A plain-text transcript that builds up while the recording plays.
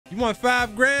You want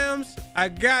 5 grams? I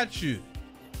got you.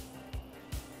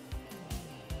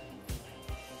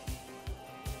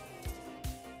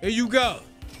 Here you go.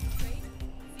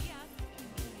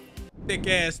 Thick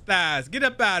ass thighs. Get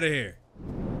up out of here.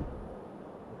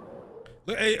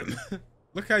 Look, hey,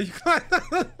 look how you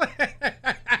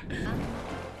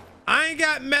I ain't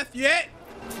got meth yet.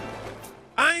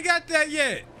 I ain't got that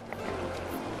yet.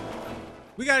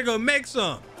 We gotta go make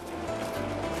some.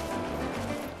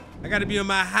 I gotta be on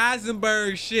my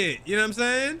Heisenberg shit. You know what I'm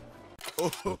saying?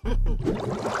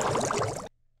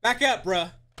 Back up,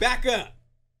 bruh. Back up.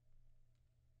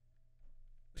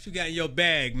 What you got in your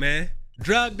bag, man?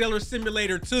 Drug Dealer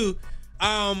Simulator 2.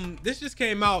 This just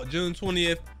came out June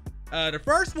 20th. The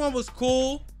first one was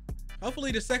cool.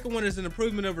 Hopefully the second one is an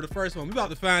improvement over the first one. We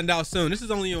about to find out soon. This is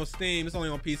only on Steam. It's only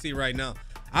on PC right now.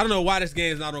 I don't know why this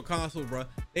game is not on console, bro.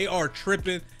 They are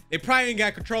tripping. They probably ain't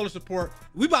got controller support.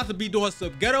 We about to be doing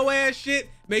some ghetto ass shit.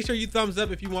 Make sure you thumbs up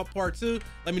if you want part 2.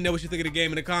 Let me know what you think of the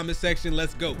game in the comment section.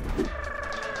 Let's go.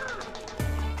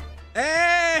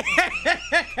 Hey,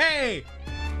 hey, hey.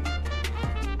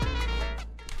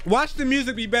 Watch the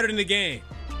music be better than the game.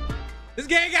 This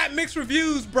game got mixed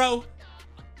reviews, bro.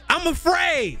 I'm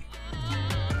afraid.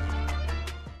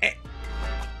 It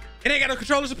ain't got no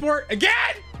controller support again?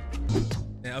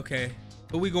 Yeah, okay,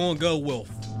 but we gonna go Wolf.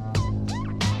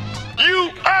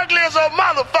 You ugly as a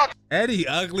motherfucker. Eddie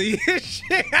ugly as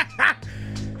shit.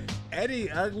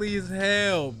 Eddie ugly as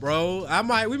hell, bro.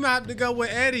 We might have to go with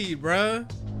Eddie, bro.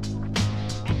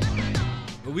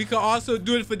 But we can also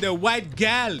do it for the white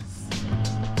gals.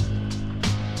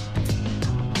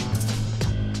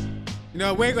 You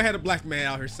know, we ain't gonna have a black man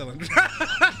out here selling drugs.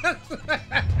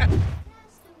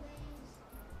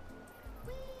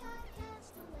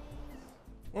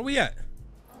 Where we at?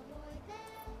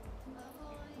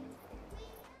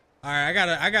 All right,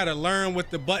 I gotta learn what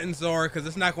the buttons are because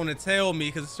it's not gonna tell me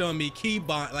because it's showing me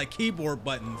keyboard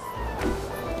buttons.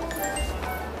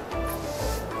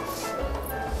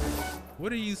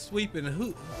 What are you sweeping?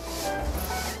 Who?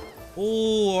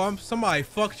 Oh, somebody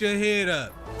fucked your head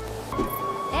up.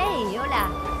 Hey, hola.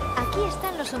 Aquí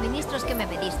están los suministros que me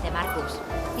pediste, Marcus.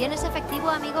 ¿Tienes efectivo,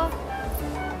 amigo?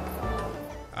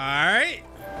 All right.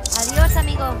 Adiós,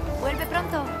 amigo. Vuelve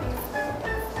pronto.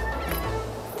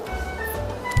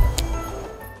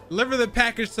 Deliver the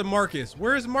package to Marcus.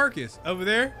 Where is Marcus? Over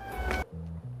there?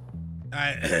 All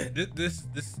right.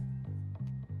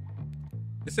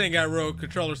 This ain't got real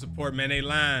controller support, man. They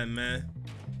lying, man.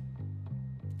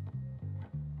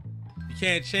 You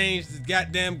can't change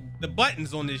the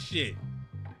buttons on this shit.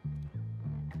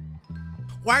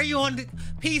 Why are you on the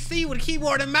PC with a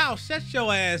keyboard and mouse? Shut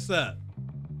your ass up.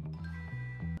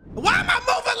 Why am I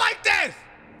moving like this?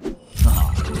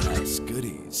 Ah, nice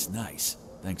goodies. Nice.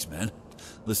 Thanks, man.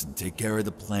 Listen, take care of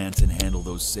the plants and handle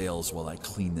those sales while I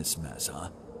clean this mess, huh?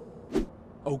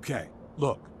 Okay,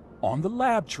 look. On the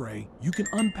lab tray, you can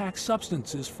unpack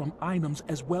substances from items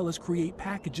as well as create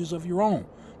packages of your own.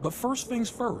 But first things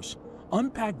first,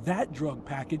 unpack that drug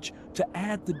package to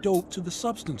add the dope to the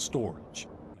substance storage.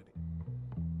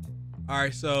 All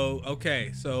right, so,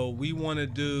 okay, so we want to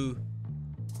do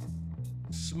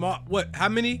small, what, how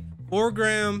many? 4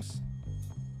 grams.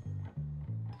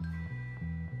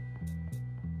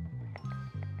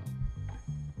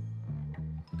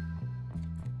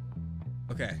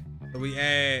 Okay, so we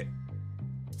add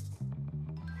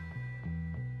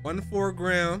 1 4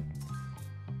 gram,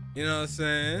 you know what I'm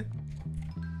saying?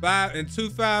 5 and 2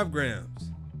 5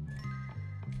 grams.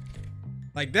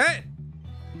 Like that?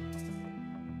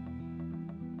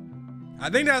 I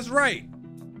think that's right.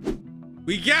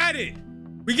 We got it.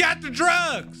 We got the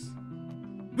drugs.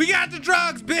 We got the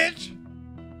drugs, bitch.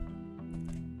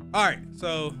 All right,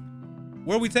 so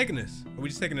where are we taking this? Are we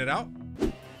just taking it out?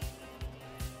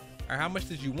 All right, how much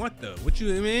did you want though? What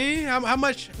you mean? How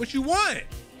much? What you want?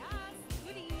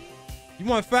 You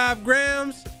want 5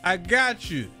 grams? I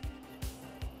got you.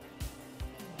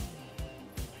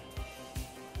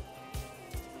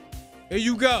 Here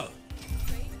you go.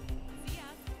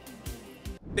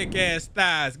 Thick ass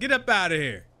thighs. Get up out of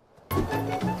here.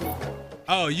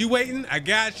 Oh, you waiting? I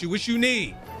got you. What you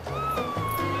need?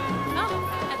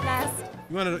 Oh, at last.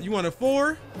 You want a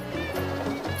 4?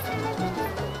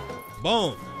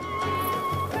 Boom.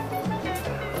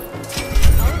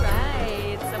 All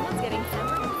right, someone's getting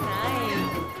hammered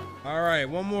tonight. All right,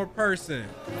 one more person.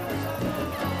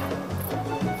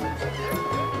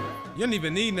 You don't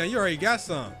even need none. You already got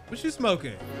some. What you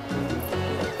smoking?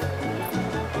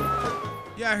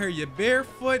 You out here, you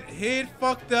barefoot, head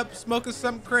fucked up, smoking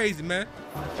something crazy, man.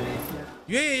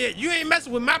 You ain't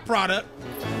messing with my product.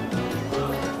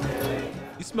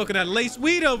 You smoking that lace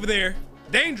weed over there.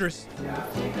 Dangerous.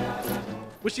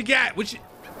 What you got?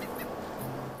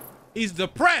 He's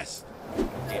depressed.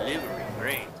 Delivery,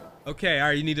 great. Okay, all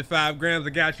right, you need the 5 grams. I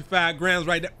got you 5 grams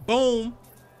right there. Boom.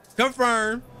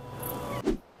 Confirm.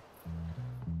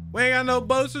 We ain't got no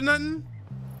boats or nothing.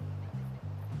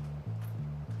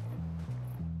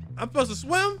 I'm supposed to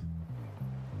swim?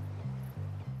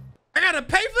 I gotta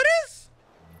pay for this?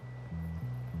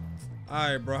 All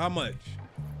right, bro, how much?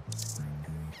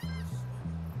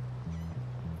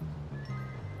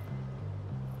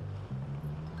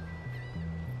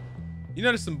 You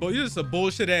know, this is a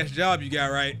bullshit ass job you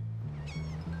got, right?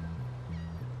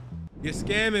 You're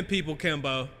scamming people,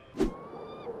 Kimbo.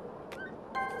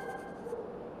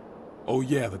 Oh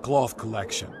yeah, the cloth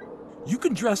collection. You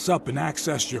can dress up and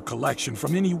access your collection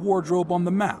from any wardrobe on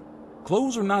the map.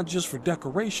 Clothes are not just for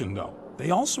decoration though.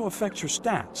 They also affect your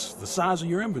stats, the size of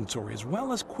your inventory, as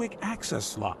well as quick access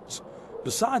slots.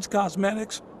 Besides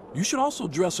cosmetics, you should also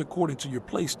dress according to your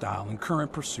playstyle and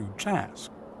current pursued tasks.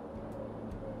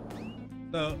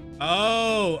 So,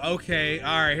 oh, okay.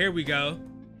 All right, here we go.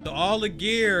 So all the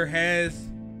gear has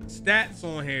stats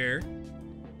on here.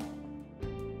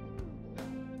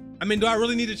 I mean, do I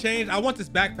really need to change? I want this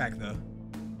backpack though.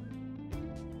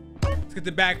 Let's get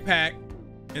the backpack.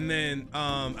 And then,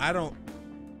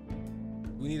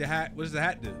 we need a hat. What does the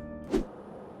hat do?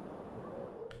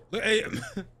 Look, hey,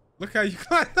 look how you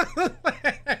climb.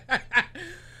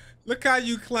 Look how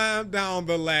you climb down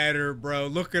the ladder, bro.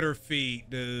 Look at her feet,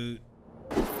 dude.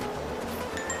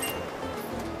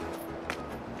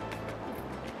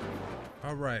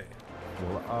 All right.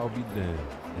 Well, I'll be damned.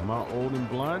 Am I old and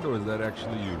blind, or is that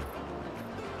actually you?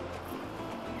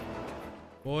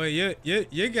 Boy,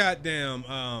 your goddamn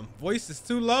voice is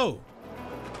too low.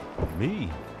 Me?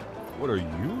 What are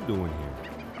you doing here?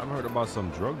 I've heard about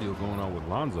some drug deal going on with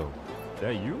Lonzo.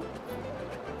 That you?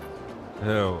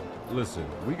 Hell, listen,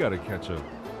 we gotta catch up.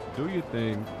 Do your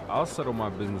thing. I'll settle my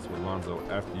business with Lonzo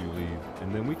after you leave,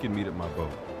 and then we can meet at my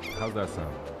boat. How's that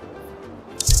sound?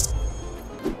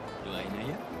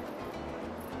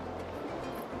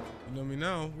 You know me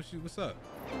now. What's up?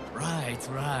 Right.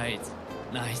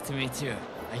 Nice to meet you,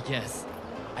 I guess.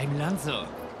 I'm Lanzo.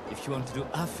 If you want to do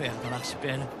affaires dans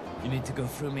l'archipel, you need to go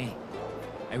through me.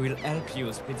 I will help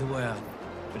you split the world,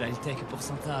 but I'll take a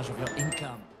percentage of your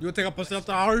income. You will take a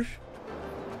percentage?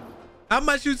 How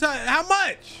much you take? How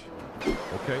much?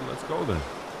 Okay, let's go then.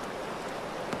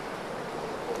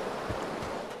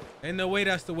 Ain't no way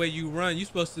that's the way you run. You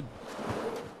supposed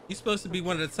to be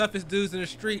one of the toughest dudes in the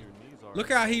street. Look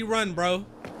how he run, bro.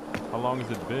 How long has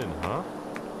it been, huh?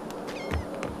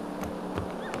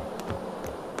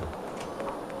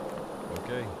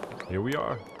 Okay, here we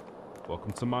are.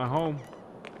 Welcome to my home.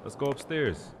 Let's go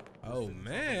upstairs. Oh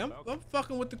man, I'm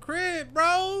fucking with the crib,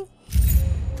 bro.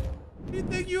 Who you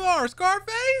think you are,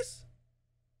 Scarface?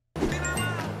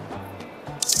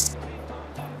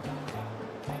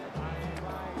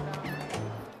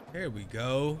 Here we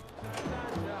go.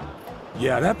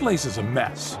 Yeah, that place is a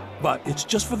mess, but it's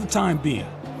just for the time being.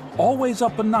 Always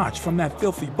up a notch from that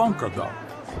filthy bunker, though.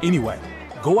 Anyway,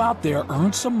 go out there,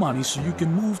 earn some money so you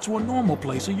can move to a normal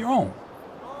place of your own.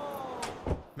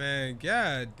 Man,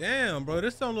 god damn, bro.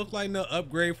 This don't look like no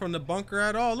upgrade from the bunker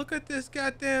at all. Look at this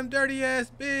goddamn dirty ass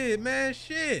bed, man.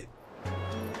 Shit.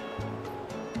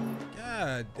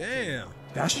 God damn.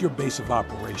 That's your base of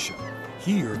operation.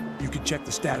 Here, you can check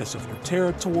the status of your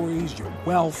territories, your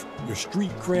wealth, your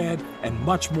street cred, and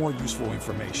much more useful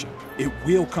information. It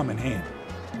will come in handy.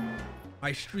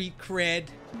 My street cred.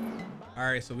 All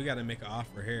right, so we got to make an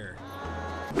offer here.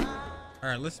 All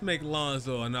right, let's make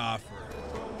Lonzo an offer.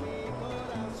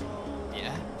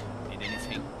 Yeah? Need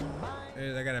anything?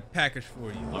 Hey, I got a package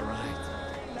for you. All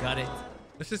right. Got it.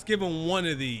 Let's just give him one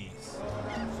of these.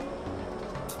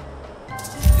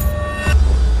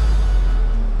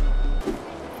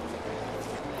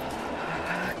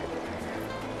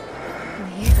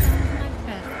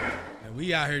 And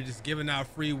we out here just giving out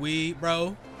free weed,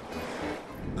 bro.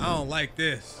 I don't like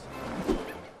this.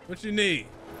 What you need?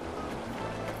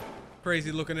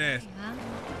 Crazy looking ass.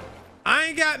 I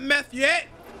ain't got meth yet.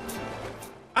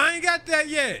 I ain't got that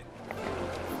yet.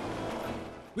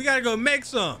 We gotta go make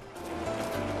some.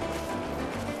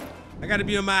 I gotta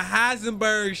be on my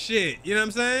Heisenberg shit. You know what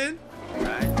I'm saying?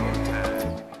 Right on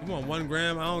time. You want 1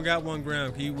 gram? I don't got 1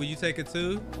 gram. Will you take it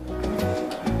too?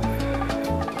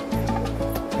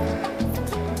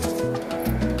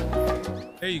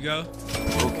 There you go.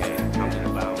 Okay, I'm in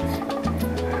a bounce.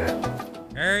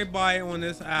 Everybody on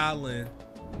this island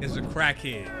is a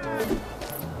crackhead.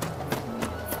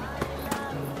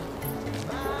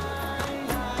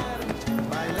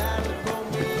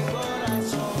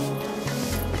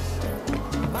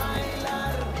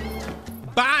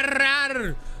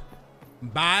 Barar.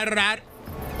 Barar.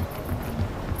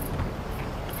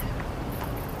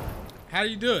 How do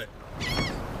you do it?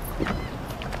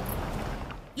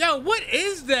 Yo, what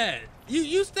is that?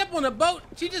 You step on a boat,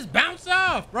 she just bounce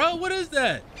off, bro. What is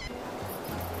that?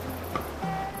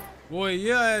 Boy,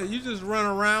 yeah, you just run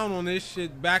around on this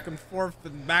shit back and forth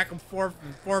and back and forth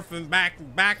and forth and back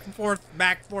and forth,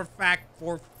 back, forth, back,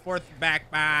 forth,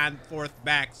 back, behind, forth,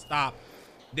 back, stop.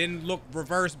 Then look,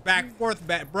 reverse, back, forth,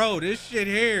 back. Bro, this shit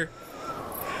here.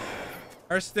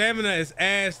 Her stamina is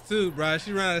ass too, bro.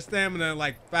 She ran out of stamina in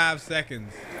like 5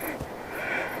 seconds.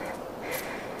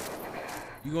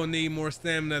 You're gonna need more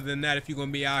stamina than that if you're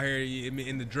gonna be out here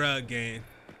in the drug game.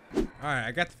 All right,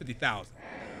 I got the 50,000.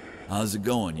 How's it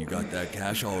going? You got that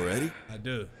cash already? I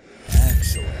do.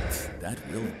 Excellent. That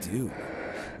will do.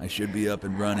 I should be up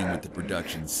and running with the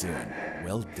production soon.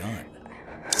 Well done.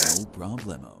 No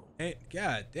problemo. Hey,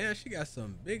 god damn, she got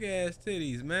some big ass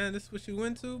titties, man. This what you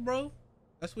went to, bro?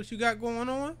 That's what you got going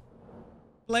on?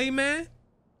 Play, man?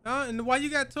 And why you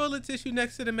got toilet tissue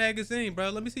next to the magazine,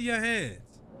 bro? Let me see your hands.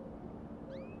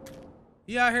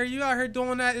 You out here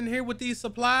doing that in here with these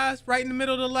supplies right in the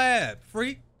middle of the lab,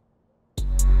 freak?